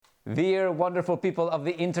Dear wonderful people of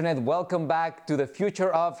the internet, welcome back to the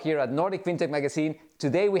Future of here at Nordic FinTech Magazine.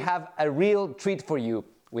 Today we have a real treat for you.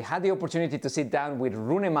 We had the opportunity to sit down with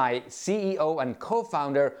Rune Mai, CEO and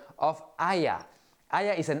co-founder of Aiia.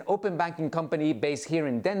 Aiia is an open banking company based here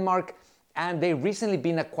in Denmark, and they've recently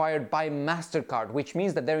been acquired by MasterCard, which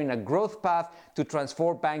means that they're in a growth path to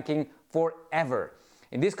transform banking forever.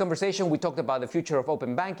 In this conversation, we talked about the future of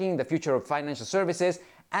open banking, the future of financial services,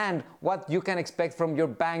 and what you can expect from your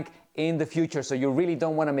bank in the future, so you really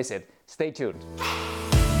don't want to miss it. Stay tuned.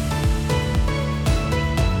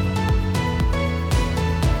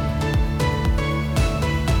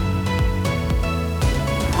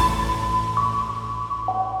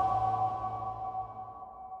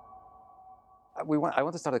 I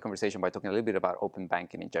want to start the conversation by talking a little bit about open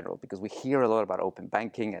banking in general, because we hear a lot about open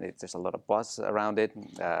banking and there's a lot of buzz around it,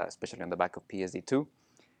 especially on the back of PSD2.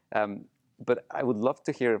 But I would love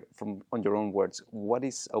to hear on your own words, what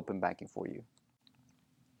is open banking for you?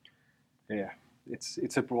 Yeah,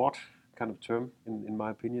 it's a broad kind of term, in my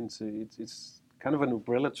opinion. So it's kind of an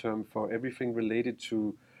umbrella term for everything related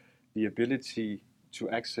to the ability to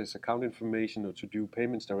access account information or to do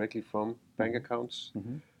payments directly from bank accounts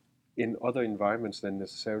in other environments than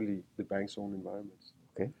necessarily the bank's own environments.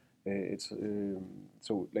 Okay. It's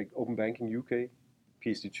so like open banking UK,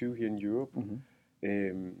 PSD2 here in Europe.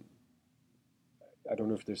 I don't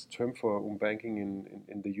know if there's a term for open banking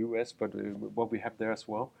in the US, but what we have there as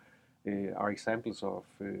well are examples of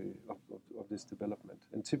this development.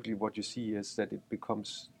 And typically what you see is that it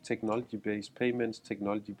becomes technology-based payments,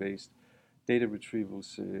 technology-based data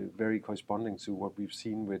retrievals, very corresponding to what we've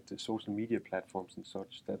seen with the social media platforms and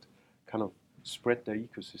such that kind of spread their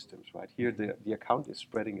ecosystems, right? Here the account is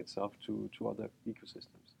spreading itself to other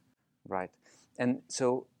ecosystems. Right. And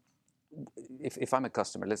so if I'm a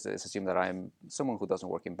customer, let's assume that I'm someone who doesn't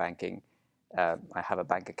work in banking, I have a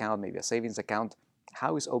bank account, maybe a savings account.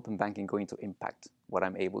 How is open banking going to impact what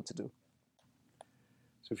I'm able to do?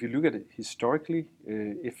 So if you look at it historically,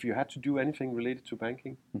 if you had to do anything related to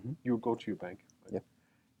banking, you would go to your bank. Right? Yep.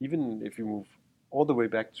 Even if you move all the way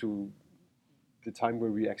back to the time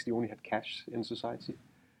where we actually only had cash in society,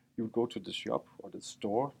 you would go to the shop or the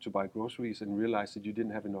store to buy groceries and realize that you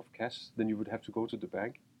didn't have enough cash. Then you would have to go to the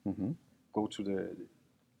bank, go to the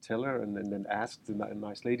teller and then ask the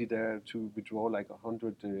nice lady there to withdraw like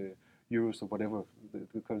 100 euros or whatever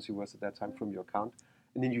the currency was at that time from your account.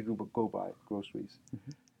 And then you could go buy groceries.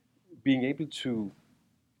 Being able to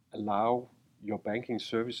allow your banking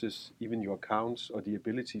services, even your accounts, or the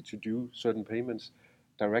ability to do certain payments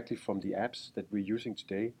directly from the apps that we're using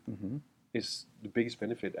today is the biggest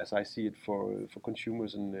benefit, as I see it, for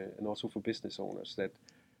consumers and also for business owners. That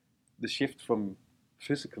the shift from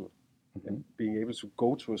physical and being able to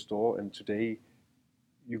go to a store, and today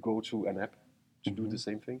you go to an app to do the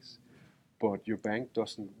same things, but your bank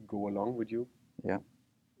doesn't go along with you. Yeah.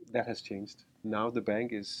 That has changed. Now the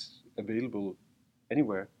bank is available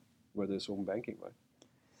anywhere where there's open banking, right?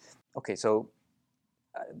 Okay, so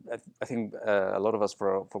I think a lot of us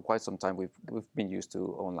for quite some time we've been used to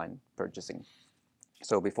online purchasing.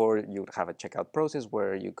 So before you would have a checkout process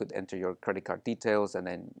where you could enter your credit card details and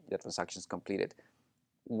then the transaction's completed.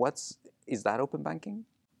 Is that open banking?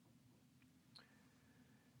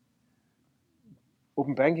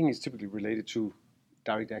 Open banking is typically related to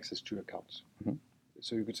direct access to accounts.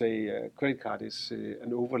 So you could say a credit card is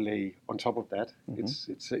an overlay on top of that.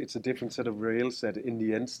 It's a different set of rails that in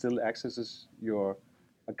the end still accesses your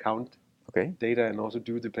account data and also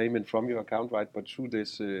do the payment from your account, right? But through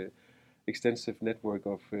this extensive network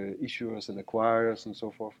of issuers and acquirers and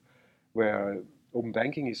so forth, where open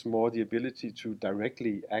banking is more the ability to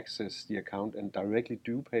directly access the account and directly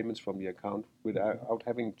do payments from the account without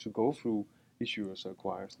having to go through issuers or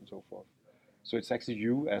acquirers and so forth. So it's actually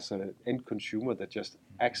you as an end consumer that just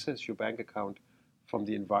access your bank account from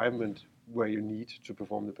the environment where you need to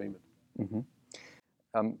perform the payment.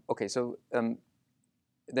 Okay, so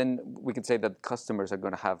then we could say that customers are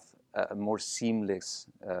going to have a more seamless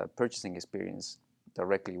purchasing experience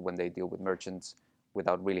directly when they deal with merchants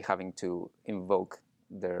without really having to invoke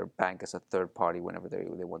their bank as a third party whenever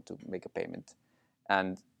they want to make a payment.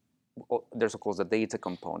 And there's of course the data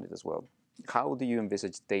component as well. How do you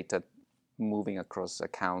envisage data moving across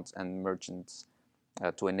accounts and merchants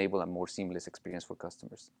to enable a more seamless experience for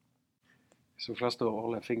customers? So first of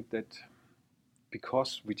all, I think that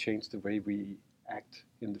because we changed the way we act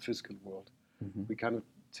in the physical world, we kind of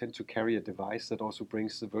tend to carry a device that also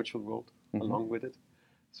brings the virtual world along with it.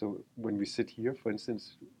 So when we sit here, for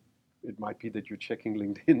instance, it might be that you're checking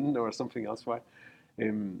LinkedIn or something else, right?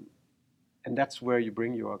 And that's where you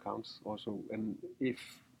bring your accounts also. And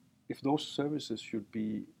if those services should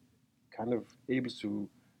be kind of able to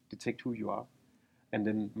detect who you are, and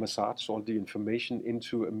then massage all the information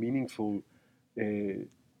into a meaningful,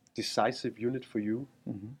 decisive unit for you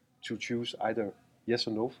to choose either yes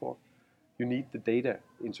or no for. You need the data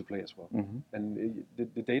into play as well. And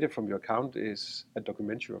the data from your account is a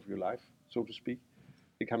documentary of your life, so to speak.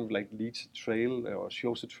 It kind of like leads a trail or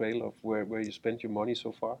shows a trail of where you spent your money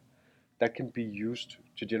so far. That can be used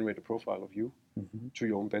to generate a profile of you to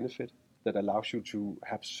your own benefit, that allows you to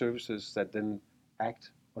have services that then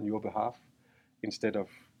act on your behalf instead of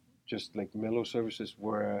just like mellow services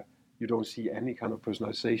where you don't see any kind of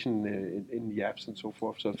personalization in the apps and so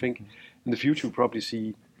forth. So I think in the future we'll probably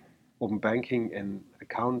see open banking and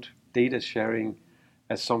account data sharing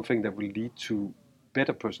as something that will lead to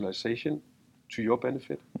better personalization to your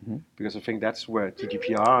benefit, because I think that's where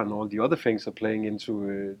GDPR and all the other things are playing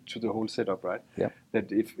into to the whole setup, right? Yeah. That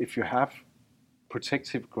if you have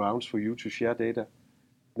protective grounds for you to share data,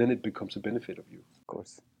 then it becomes a benefit of you. Of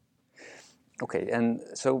course. Okay, and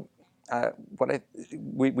so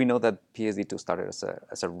we know that PSD2 started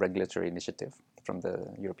as a regulatory initiative from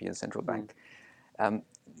the European Central Bank.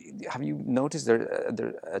 Have you noticed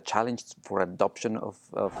there a challenge for adoption of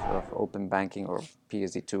open banking or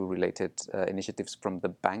PSD2 related initiatives from the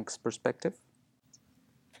bank's perspective?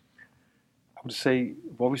 I would say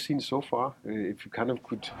what we've seen so far, if you kind of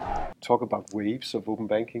could talk about waves of open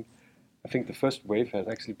banking, I think the first wave has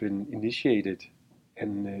actually been initiated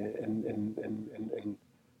and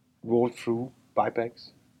rolled through by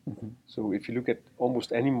banks. So if you look at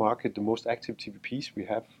almost any market, the most active TPPs we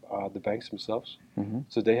have are the banks themselves.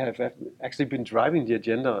 So they have actually been driving the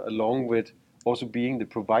agenda along with also being the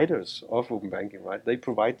providers of open banking, right? They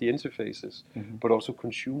provide the interfaces, but also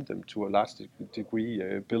consume them to a large degree,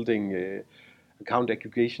 building account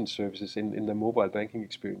aggregation services in the mobile banking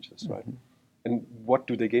experiences, right? And what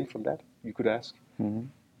do they gain from that, you could ask?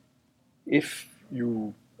 If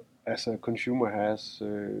you, as a consumer,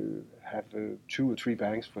 have 2 or 3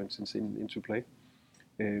 banks, for instance, into play,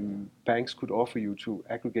 banks could offer you to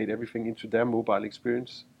aggregate everything into their mobile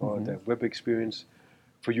experience or their web experience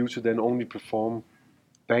for you to then only perform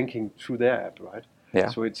banking through their app, right? Yeah.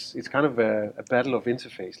 So it's kind of a battle of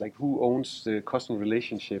interface, like who owns the customer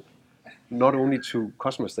relationship, not only to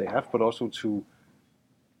customers they have, but also to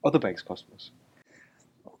other banks' customers.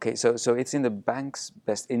 Okay, so it's in the bank's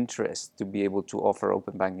best interest to be able to offer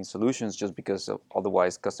open banking solutions, just because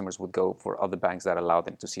otherwise customers would go for other banks that allow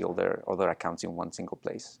them to see all their accounts in one single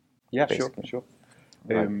place. Yeah, basically. sure.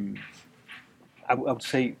 Right. I would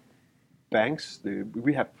say banks,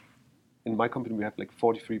 we have, in my company, we have like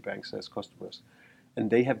 43 banks as customers, and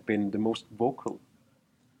they have been the most vocal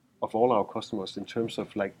of all our customers in terms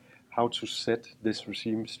of like how to set this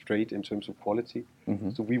regime straight in terms of quality.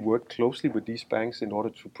 So we work closely with these banks in order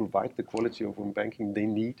to provide the quality of open banking they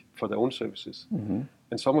need for their own services.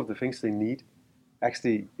 And some of the things they need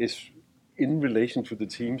actually is in relation to the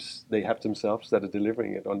teams they have themselves that are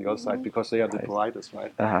delivering it on the other side, because they are the providers,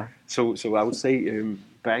 right? So I would say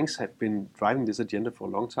banks have been driving this agenda for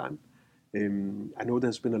a long time. I know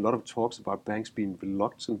there's been a lot of talks about banks being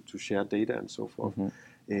reluctant to share data and so forth.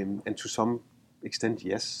 And to some extent,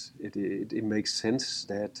 yes, it makes sense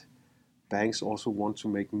that banks also want to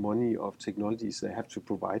make money of technologies they have to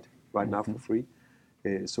provide right now for free.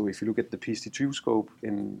 So if you look at the PSD2 scope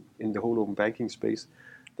in the whole open banking space,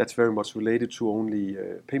 that's very much related to only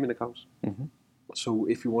payment accounts. So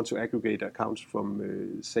if you want to aggregate accounts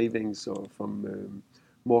from savings or from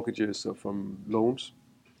mortgages or from loans,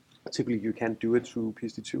 typically you can't do it through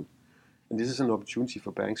PSD2. And this is an opportunity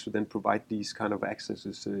for banks to then provide these kind of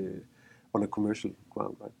accesses on a commercial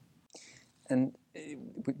ground, right? And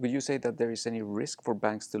would you say that there is any risk for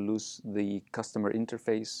banks to lose the customer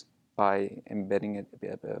interface by embedding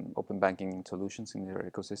open banking solutions in their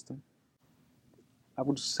ecosystem? I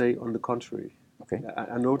would say on the contrary. Okay.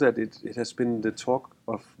 I know that it has been the talk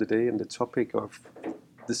of the day and the topic of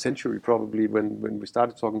the century probably when we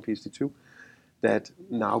started talking PSD2, that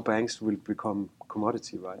now banks will become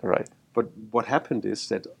commodity, right? Right. But what happened is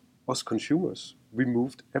that us consumers, we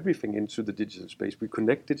moved everything into the digital space. We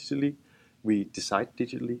connect digitally, we decide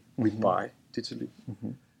digitally, we buy digitally.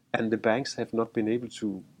 And the banks have not been able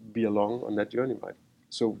to be along on that journey, right?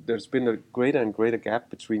 So there's been a greater and greater gap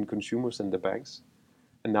between consumers and the banks.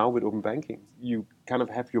 And now with open banking, you kind of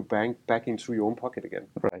have your bank back into your own pocket again.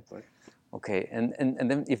 Right. Okay, and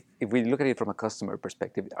then if we look at it from a customer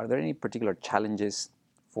perspective, are there any particular challenges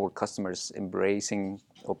for customers embracing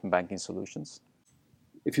open banking solutions?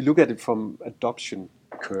 If you look at it from adoption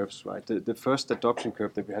curves, right, the first adoption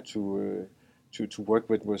curve that we had to work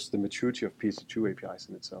with was the maturity of PSD2 APIs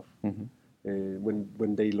in itself.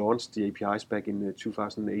 When they launched the APIs back in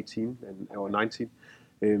 2018 or 19,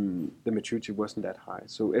 the maturity wasn't that high.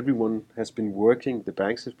 So everyone has been working, the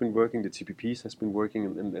banks have been working, the TPPs has been working,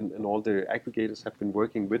 and all the aggregators have been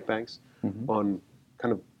working with banks on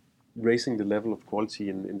kind of raising the level of quality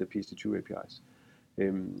in the PSD2 APIs.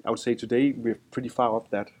 I would say today we're pretty far off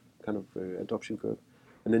that kind of adoption curve.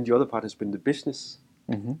 And then the other part has been the business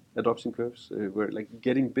adoption curves, where like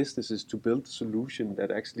getting businesses to build a solution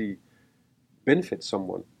that actually benefits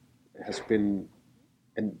someone has been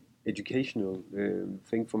an educational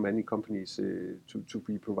thing for many companies to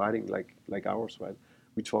be providing like ours, right?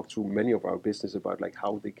 We talk to many of our business about like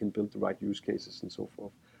how they can build the right use cases and so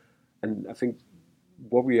forth. And I think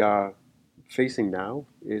what we are facing now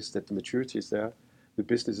is that the maturity is there. The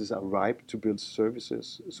businesses are ripe to build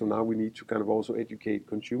services. So now we need to kind of also educate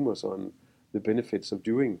consumers on the benefits of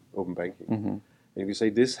doing open banking. And if you say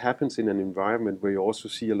this happens in an environment where you also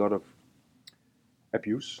see a lot of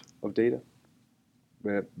abuse of data,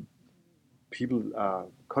 where people are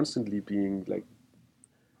constantly being like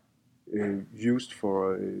used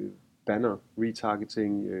for banner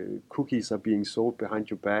retargeting, cookies are being sold behind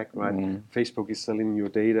your back, right? Facebook is selling your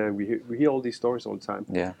data. We hear all these stories all the time.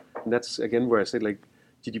 Yeah. And that's again where I said like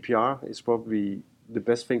GDPR is probably the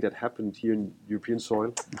best thing that happened here in European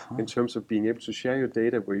soil in terms of being able to share your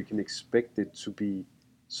data where you can expect it to be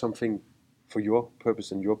something for your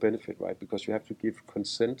purpose and your benefit, right? Because you have to give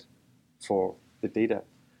consent for the data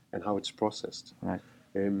and how it's processed. Right.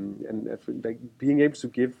 And like being able to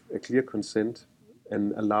give a clear consent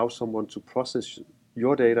and allow someone to process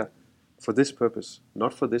your data for this purpose,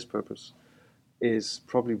 not for this purpose, is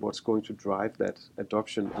probably what's going to drive that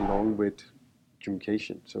adoption along with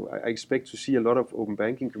communication. So I expect to see a lot of open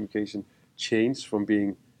banking communication change from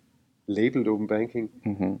being labeled open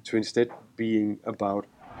banking to instead being about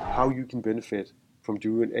how you can benefit from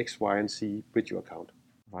doing X, Y, and Z with your account.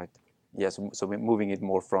 Right. Yes. So we're moving it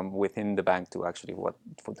more from within the bank to actually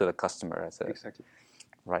to the customer as a. Exactly.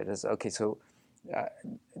 Right. Okay. So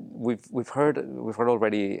we've heard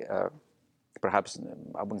already. Perhaps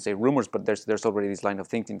I wouldn't say rumors, but there's already this line of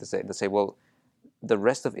thinking to say, well, the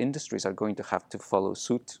rest of industries are going to have to follow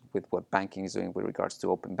suit with what banking is doing with regards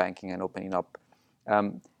to open banking and opening up.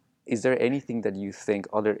 Is there anything that you think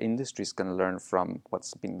other industries can learn from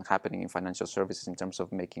what's been happening in financial services in terms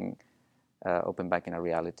of making open banking a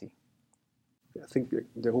reality? I think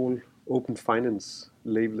the whole open finance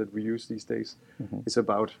label that we use these days is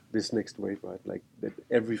about this next wave, right? Like that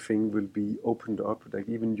everything will be opened up, like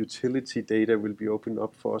even utility data will be opened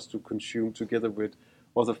up for us to consume together with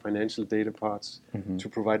other financial data parts to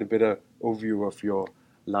provide a better overview of your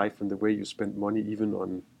life and the way you spend money, even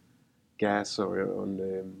on gas or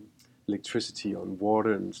on electricity, on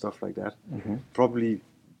water and stuff like that. Probably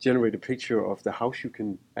generate a picture of the house you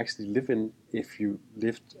can actually live in if you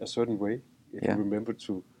lived a certain way. If you remember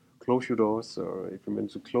to close your doors, or if you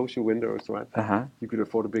remember to close your windows, right, you could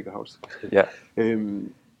afford a bigger house. Yeah.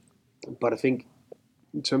 But I think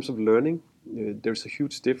in terms of learning, there's a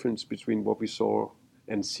huge difference between what we saw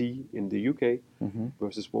and see in the UK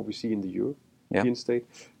versus what we see in the European state.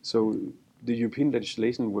 So the European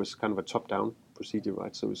legislation was kind of a top-down procedure,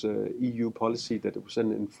 right? So it's a EU policy that was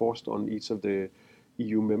then enforced on each of the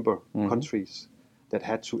EU member countries that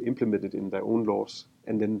had to implement it in their own laws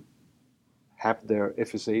and then have their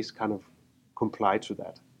FSAs kind of comply to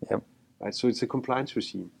that. Yep. Right? So it's a compliance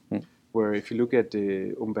regime where if you look at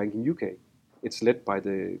the Open Banking UK, it's led by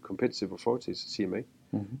the competitive authorities, CMA,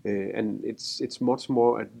 and it's much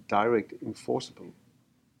more a direct enforceable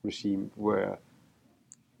regime where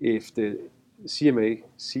if the CMA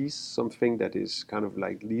sees something that is kind of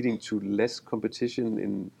like leading to less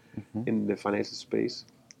competition in the financial space,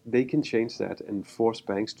 they can change that and force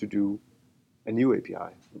banks to do a new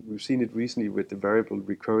API. We've seen it recently with the variable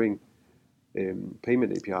recurring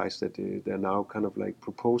payment APIs that they're now kind of like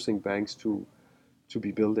proposing banks to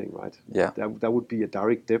be building, right? Yeah. That would be a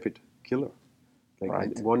direct debit killer. Like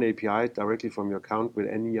Right. one API directly from your account with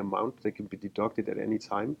any amount that can be deducted at any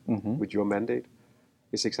time with your mandate.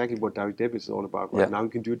 It's exactly what direct debit is all about. Right now you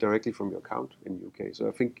can do it directly from your account in the UK. So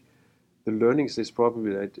I think the learnings is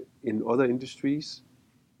probably that in other industries,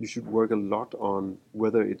 you should work a lot on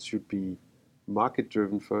whether it should be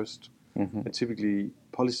market-driven first, and typically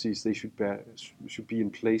policies they should be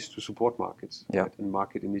in place to support markets right, and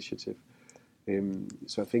market initiative.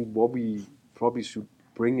 So I think what we probably should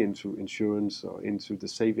bring into insurance or into the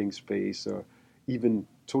savings space or even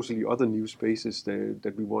totally other new spaces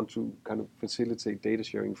that we want to kind of facilitate data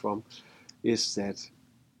sharing from is that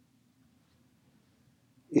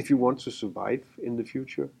if you want to survive in the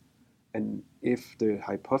future, and if the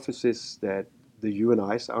hypothesis that the you and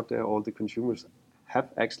I's out there, all the consumers, have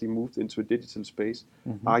actually moved into a digital space,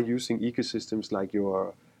 are using ecosystems like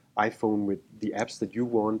your iPhone with the apps that you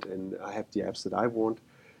want, and I have the apps that I want.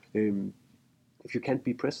 If you can't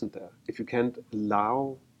be present there, if you can't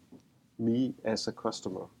allow me as a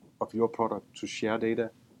customer of your product to share data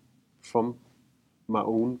from my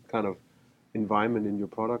own kind of environment in your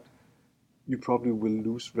product, you probably will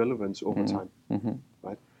lose relevance over time,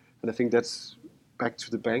 right? And I think that's back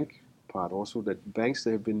to the bank part also, that banks,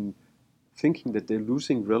 they have been thinking that they're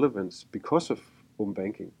losing relevance because of open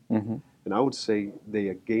banking. And I would say they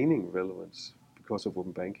are gaining relevance because of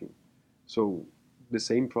open banking. So the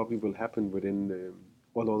same probably will happen within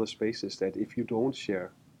all other spaces, that if you don't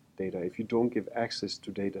share data, if you don't give access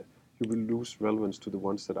to data, you will lose relevance to the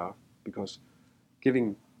ones that are, because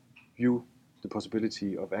giving you the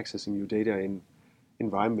possibility of accessing your data in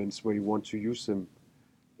environments where you want to use them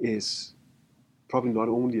is probably not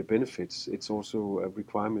only a benefit, it's also a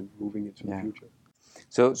requirement moving into the future.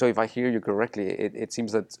 So if I hear you correctly, it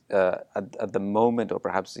seems that at the moment, or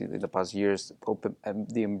perhaps in the past years,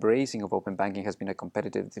 the embracing of open banking has been a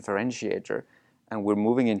competitive differentiator, and we're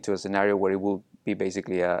moving into a scenario where it will be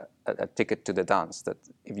basically a ticket to the dance, that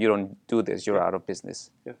if you don't do this, you're out of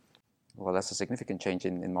business. Yeah. Well, that's a significant change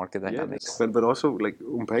in market dynamics. But also, like,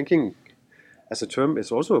 open banking as a term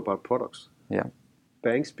is also about products. Yeah.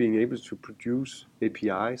 Banks being able to produce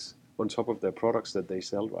APIs on top of their products that they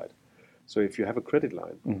sell, right? So if you have a credit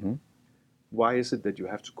line, why is it that you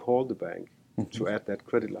have to call the bank to add that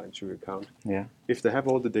credit line to your account? Yeah. If they have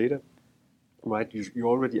all the data, right, you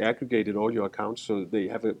already aggregated all your accounts, so they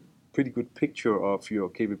have a pretty good picture of your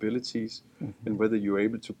capabilities and whether you're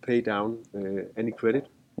able to pay down any credit.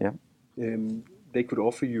 Yeah. They could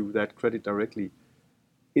offer you that credit directly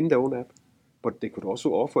in their own app, but they could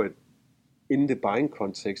also offer it in the buying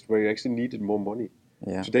context where you actually needed more money.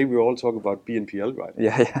 Yeah. Today we all talk about BNPL, right?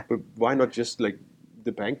 Yeah. But why not just, like,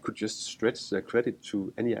 the bank could just stretch their credit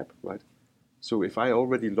to any app, right? So if I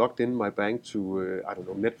already logged in my bank to, I don't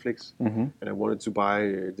know, Netflix, and I wanted to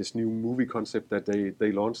buy this new movie concept that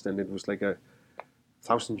they launched, and it was like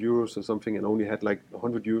 1,000 euros or something, and only had like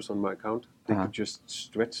 100 euros on my account, they could just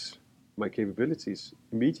stretch my capabilities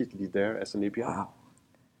immediately there as an API. Wow.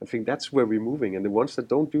 I think that's where we're moving, and the ones that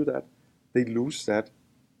don't do that, they lose that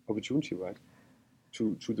opportunity, right?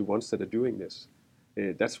 To the ones that are doing this.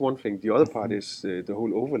 That's one thing. The other part is the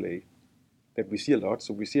whole overlay that we see a lot.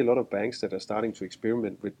 So we see a lot of banks that are starting to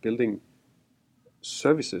experiment with building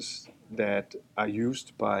services that are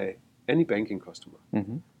used by any banking customer.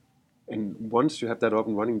 And once you have that up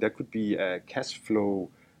and running, that could be a cash flow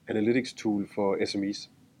analytics tool for SMEs.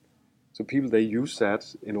 So people, they use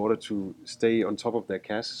that in order to stay on top of their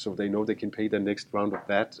cash, so they know they can pay their next round of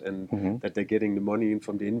that, and that they're getting the money in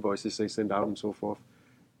from the invoices they send out and so forth.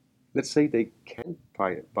 Let's say they can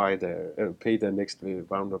pay their next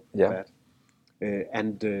round of that,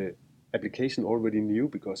 and the application already knew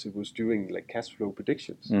because it was doing like cash flow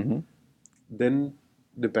predictions. Then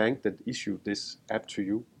the bank that issued this app to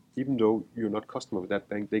you, even though you're not customer with that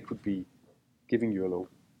bank, they could be giving you a loan,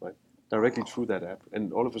 right, directly through that app.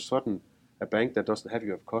 And all of a sudden, a bank that doesn't have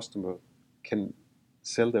you as a customer can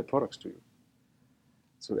sell their products to you.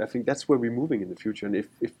 So I think that's where we're moving in the future. And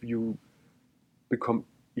if you become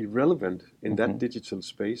irrelevant in that digital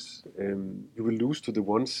space, you will lose to the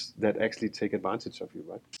ones that actually take advantage of you,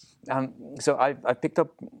 right? So I picked up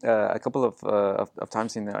a couple of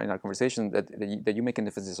times in our conversation that you make an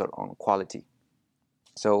emphasis on quality.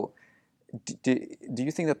 So do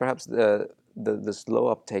you think that perhaps the slow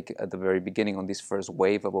uptake at the very beginning on this first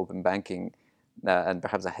wave of open banking and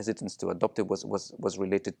perhaps a hesitance to adopt it was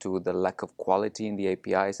related to the lack of quality in the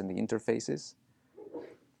APIs and the interfaces?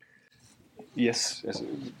 Yes,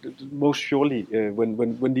 most surely.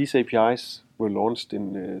 When these APIs were launched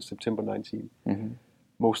in September 19,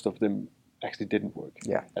 most of them actually didn't work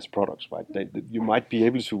as products, right? You might be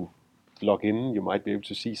able to log in, you might be able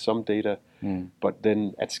to see some data, but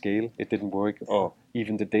then at scale it didn't work, or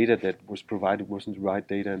even the data that was provided wasn't the right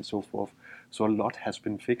data and so forth. So a lot has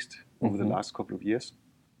been fixed over the last couple of years.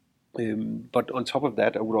 But on top of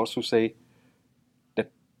that, I would also say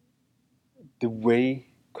that the way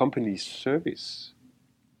companies service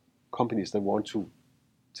companies that want to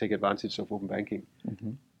take advantage of open banking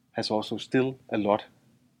has also still a lot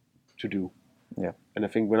to do. Yeah. And I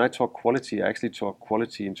think when I talk quality, I actually talk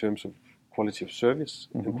quality in terms of quality of service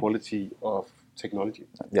and quality of technology.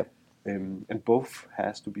 Yeah. And both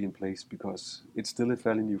has to be in place because it's still a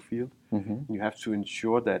fairly new field. And you have to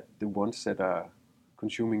ensure that the ones that are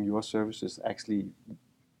consuming your services actually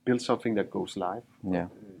build something that goes live. Yeah.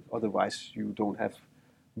 Otherwise, you don't have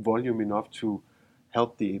volume enough to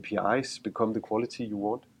help the APIs become the quality you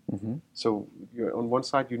want. So on one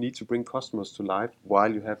side, you need to bring customers to life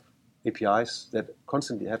while you have APIs that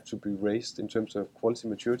constantly have to be raised in terms of quality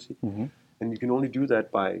maturity. And you can only do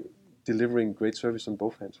that by delivering great service on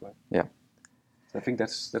both hands, right? Yeah. So I think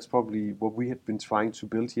that's probably what we have been trying to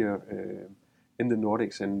build here in the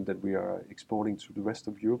Nordics, and that we are exporting to the rest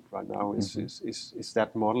of Europe right now is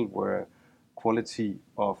that model where quality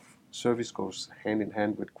of service goes hand in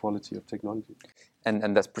hand with quality of technology.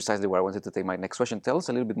 And that's precisely where I wanted to take my next question. Tell us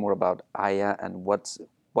a little bit more about Aiia and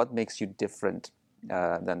what makes you different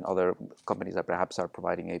than other companies that perhaps are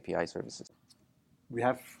providing API services. We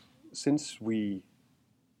have, since we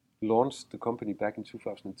launched the company back in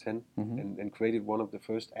 2010 and created one of the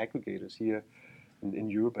first aggregators here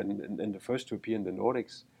in Europe and the first to appear in the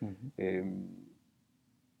Nordics,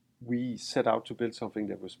 we set out to build something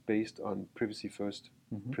that was based on privacy first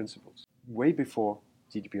principles. Way before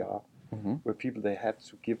GDPR, where people, they had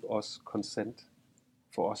to give us consent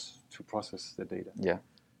for us to process the data. Yeah.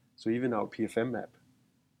 So even our PFM app,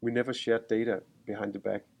 we never shared data behind the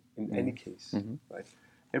back in any case. Right?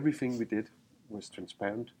 Everything we did was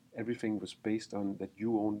transparent. Everything was based on that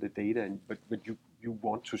you own the data, but you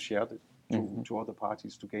want to share it to other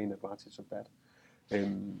parties to gain advantage of that.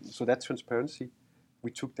 So that transparency,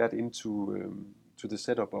 we took that into to the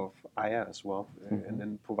setup of Aiia as well, and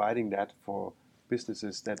then providing that for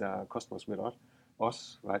businesses that are customers with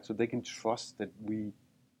us, right? So they can trust that we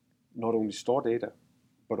not only store data,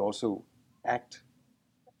 but also act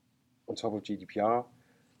on top of GDPR,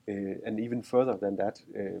 and even further than that,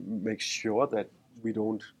 make sure that we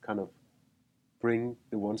don't kind of bring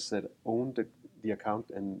the ones that own the account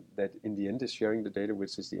and that in the end is sharing the data,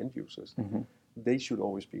 which is the end users. They should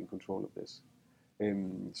always be in control of this.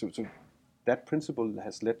 So that principle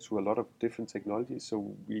has led to a lot of different technologies.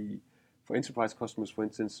 So for enterprise customers, for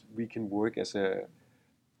instance, we can work as a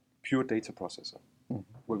pure data processor,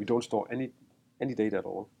 where we don't store any data at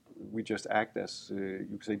all. We just act as, you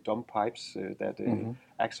could say, dumb pipes that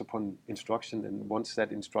acts upon instruction, and once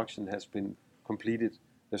that instruction has been completed,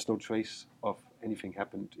 there's no trace of anything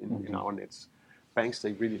happened in our nets. Banks,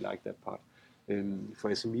 they really like that part.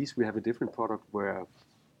 For SMEs, we have a different product where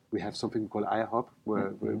we have something called Aiia Hub,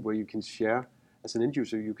 where you can share, as an end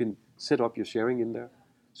user, you can set up your sharing in there.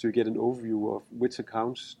 So you get an overview of which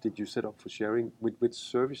accounts did you set up for sharing, with which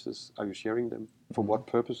services are you sharing them, for what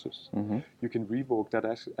purposes. You can revoke that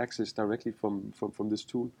access directly from this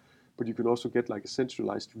tool, but you can also get like a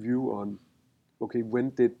centralized view on, okay,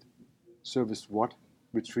 when did service what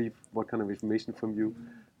retrieve what kind of information from you,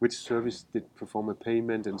 which service did perform a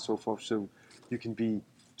payment, and so forth. So you can be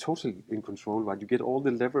totally in control, right? You get all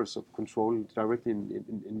the levers of control directly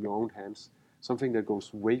in your own hands, something that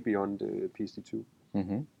goes way beyond PSD2.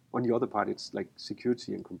 On the other part, it's like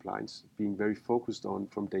security and compliance, being very focused on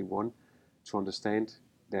from day one to understand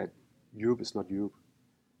that Europe is not Europe.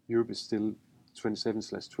 Europe is still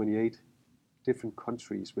 27/28 different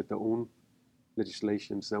countries with their own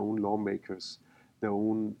legislations, their own lawmakers, their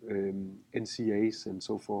own NCAs and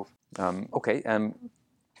so forth. Okay,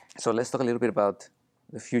 so let's talk a little bit about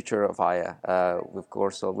the future of Aiia. Of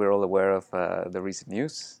course, we're all aware of the recent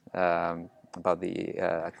news about the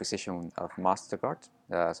acquisition of MasterCard,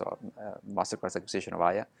 MasterCard's acquisition of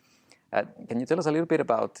Aiia. Can you tell us a little bit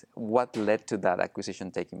about what led to that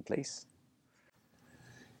acquisition taking place?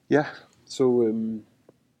 Yeah, so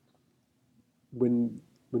when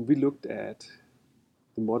we looked at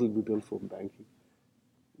the model we built for banking,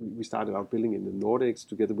 we started out building in the Nordics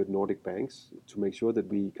together with Nordic banks to make sure that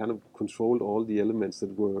we kind of controlled all the elements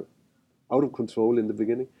that were out of control in the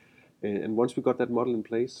beginning. And once we got that model in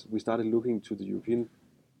place, we started looking to the European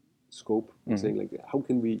scope and saying, like, how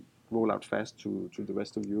can we roll out fast to the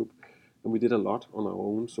rest of Europe? And we did a lot on our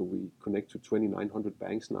own. So we connect to 2,900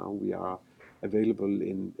 banks now. We are available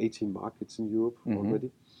in 18 markets in Europe already.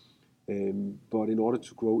 But in order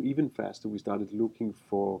to grow even faster, we started looking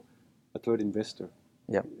for a third investor.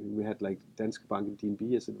 Yeah. We had like Danske Bank and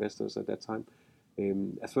DNB as investors at that time.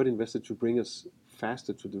 A third investor to bring us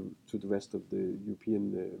faster to the rest of the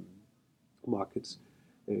European markets.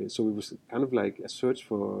 So it was kind of like a search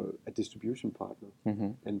for a distribution partner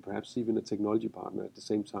and perhaps even a technology partner at the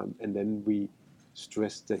same time. And then we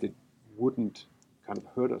stressed that it wouldn't kind of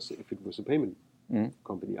hurt us if it was a payment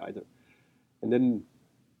company either. And then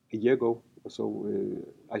a year ago or so,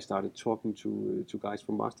 I started talking to guys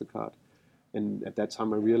from MasterCard. And at that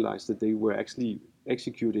time, I realized that they were actually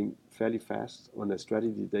executing fairly fast on a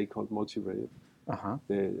strategy they called multi-rail.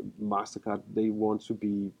 The MasterCard, they want to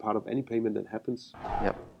be part of any payment that happens.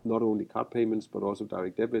 Not only card payments, but also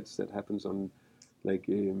direct debits that happens on like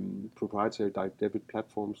proprietary direct debit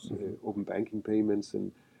platforms, open banking payments,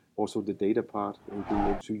 and also the data part, and being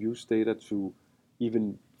able to use data to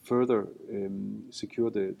even further secure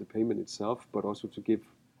the payment itself, but also to give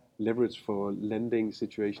leverage for lending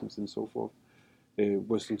situations and so forth,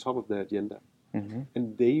 was on top of the agenda.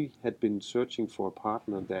 And they had been searching for a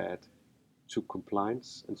partner that took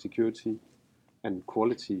compliance and security and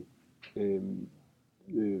quality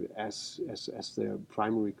as their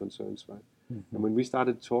primary concerns, right? And when we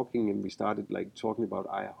started talking and we started like talking about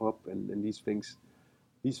Aiia Hub and these things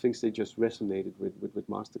they just resonated with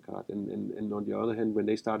MasterCard. And on the other hand, when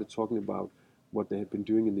they started talking about what they had been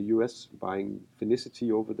doing in the US, buying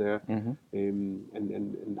Finicity over there,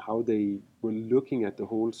 and how they were looking at the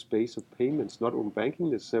whole space of payments, not open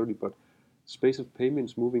banking necessarily, but space of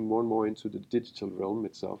payments moving more and more into the digital realm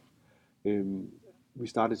itself. We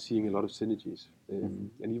started seeing a lot of synergies.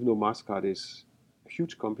 And even though MasterCard is a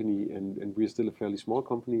huge company and we're still a fairly small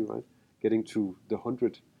company, right, getting to the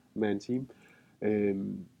 100-man team,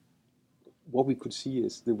 what we could see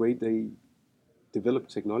is the way they developed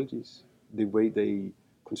technologies, the way they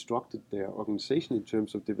constructed their organization in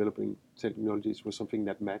terms of developing technologies was something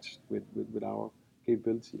that matched with our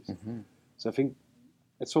capabilities. So I think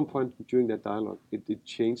at some point during that dialogue, it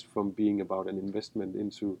changed from being about an investment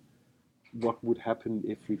into what would happen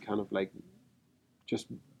if we kind of like just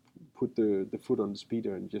put the foot on the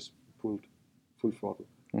speeder and just pulled full throttle.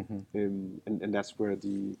 And that's where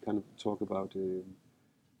the kind of talk about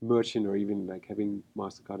merchant or even like having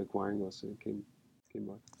MasterCard acquiring us came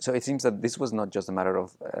out. So it seems that this was not just a matter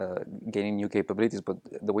of gaining new capabilities, but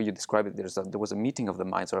the way you describe it, there was a meeting of the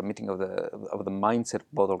minds or a meeting of the mindset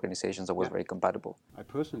of both organizations that was very compatible. I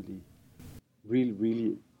personally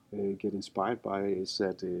really get inspired by is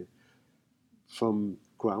that from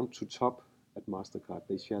ground to top at MasterCard,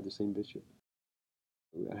 they share the same vision.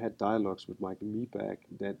 I had dialogues with Michael Meeback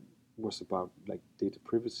that was about like data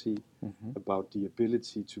privacy, about the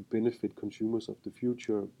ability to benefit consumers of the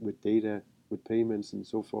future with data, with payments and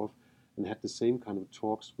so forth, and had the same kind of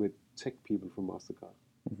talks with tech people from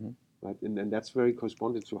MasterCard. Right? And that's very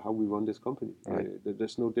correspondent to how we run this company. Right.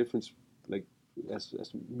 There's no difference, like as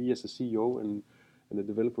me as a CEO and a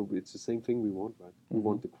developer, it's the same thing we want, right? We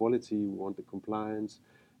want the quality, we want the compliance,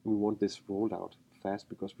 and we want this rolled out fast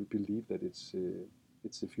because we believe that it's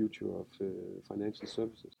the future of financial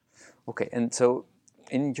services. Okay, and so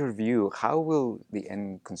in your view, how will the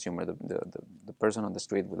end consumer, the person on the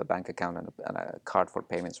street with a bank account and a card for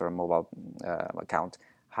payments or a mobile account,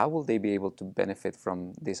 how will they be able to benefit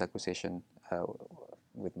from this acquisition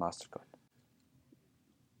with MasterCard?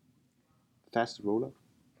 Fast rollout,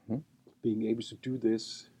 being able to do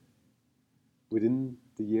this within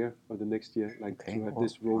the year or the next year, like to have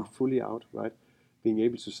this rolled fully out, right? Being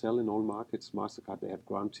able to sell in all markets. MasterCard, they have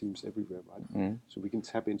ground teams everywhere, right? So we can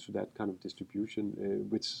tap into that kind of distribution,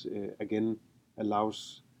 which again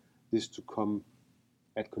allows this to come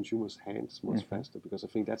at consumers' hands much faster, because I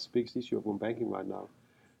think that's the biggest issue of home banking right now,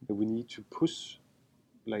 that we need to push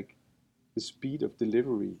like the speed of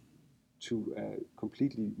delivery to a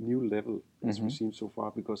completely new level as we've seen so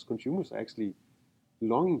far, because consumers are actually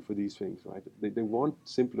longing for these things, right? They want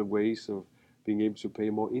simpler ways of being able to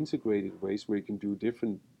pay, more integrated ways where you can do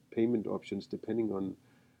different payment options depending on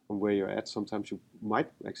where you're at. Sometimes you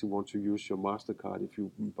might actually want to use your MasterCard if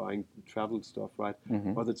you're buying travel stuff, right?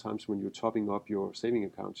 Other times when you're topping up your saving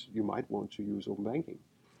accounts, you might want to use open banking.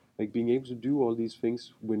 Like being able to do all these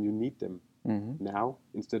things when you need them now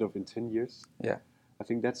instead of in 10 years. Yeah. I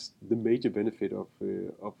think that's the major benefit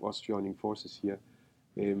of us joining forces here.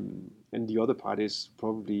 And the other part is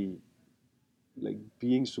probably like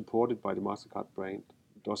being supported by the MasterCard brand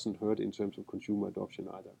doesn't hurt in terms of consumer adoption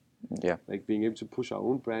either. Yeah. Like being able to push our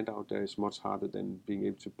own brand out there is much harder than being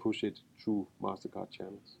able to push it through MasterCard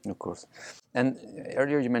channels. Of course. And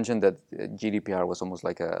earlier you mentioned that GDPR was almost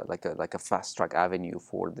like a fast track avenue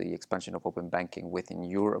for the expansion of open banking within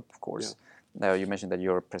Europe, of course. Now you mentioned that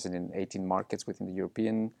you're present in 18 markets within the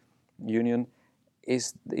European Union.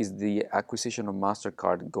 Is the acquisition of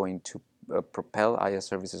MasterCard going to propel Aiia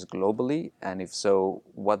services globally? And if so,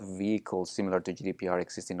 what vehicles similar to GDPR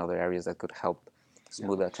exist in other areas that could help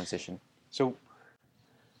smooth that transition? So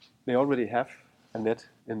they already have a net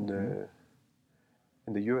in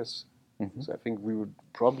the US. So I think we would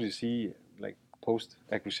probably see like post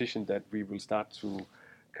acquisition that we will start to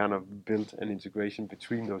kind of build an integration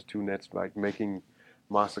between those two nets, like making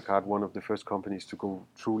MasterCard one of the first companies to go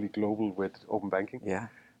truly global with open banking. Yeah.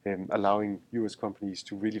 Allowing US companies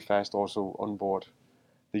to really fast also onboard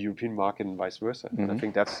the European market and vice versa. And I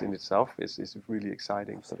think that's in itself is really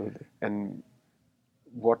exciting. Absolutely. And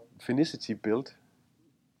what Finicity built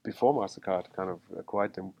before MasterCard kind of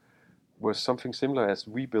acquired them was something similar as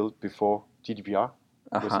we built before GDPR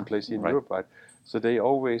was in place in Europe, right? So they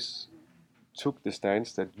always took the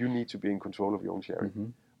stance that you need to be in control of your own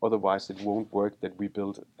sharing. Otherwise, it won't work that we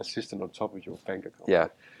build a system on top of your bank account. Yeah.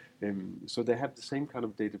 So they have the same kind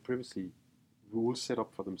of data privacy rules set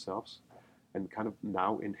up for themselves and kind of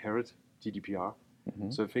now inherit GDPR.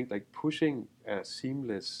 So I think like pushing a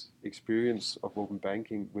seamless experience of open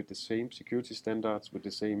banking with the same security standards, with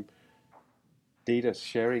the same data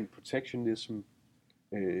sharing protectionism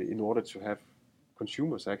in order to have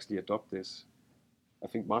consumers actually adopt this. I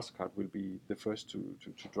think MasterCard will be the first to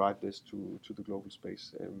drive this to the global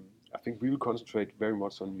space. I think we will concentrate very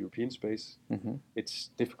much on European space.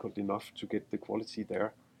 It's difficult enough to get the quality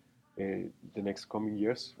there the next coming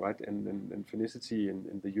years, right? And Finicity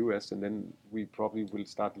in the US, and then we probably will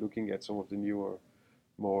start looking at some of the newer,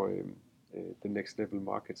 more the next level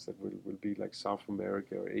markets that will be like South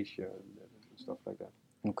America or Asia and stuff like that.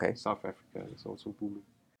 Okay. South Africa is also booming.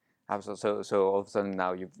 So all of a sudden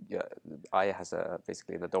now Aiia has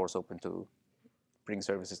basically the doors open to bring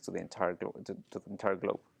services to the entire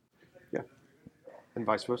globe. Yeah, and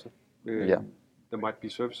vice versa. There might be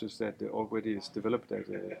services that already is developed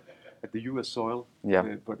at the US soil,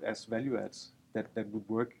 but as value adds that would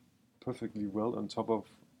work perfectly well on top of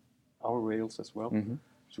our rails as well.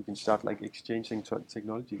 So we can start like exchanging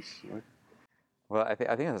technologies, right? Well, I think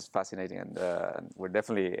that's fascinating, and we're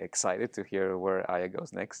definitely excited to hear where Aiia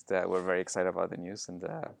goes next. We're very excited about the news, and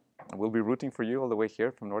we'll be rooting for you all the way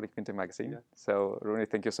here from Nordic Fintech Magazine. So, Rune,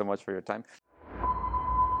 thank you so much for your time.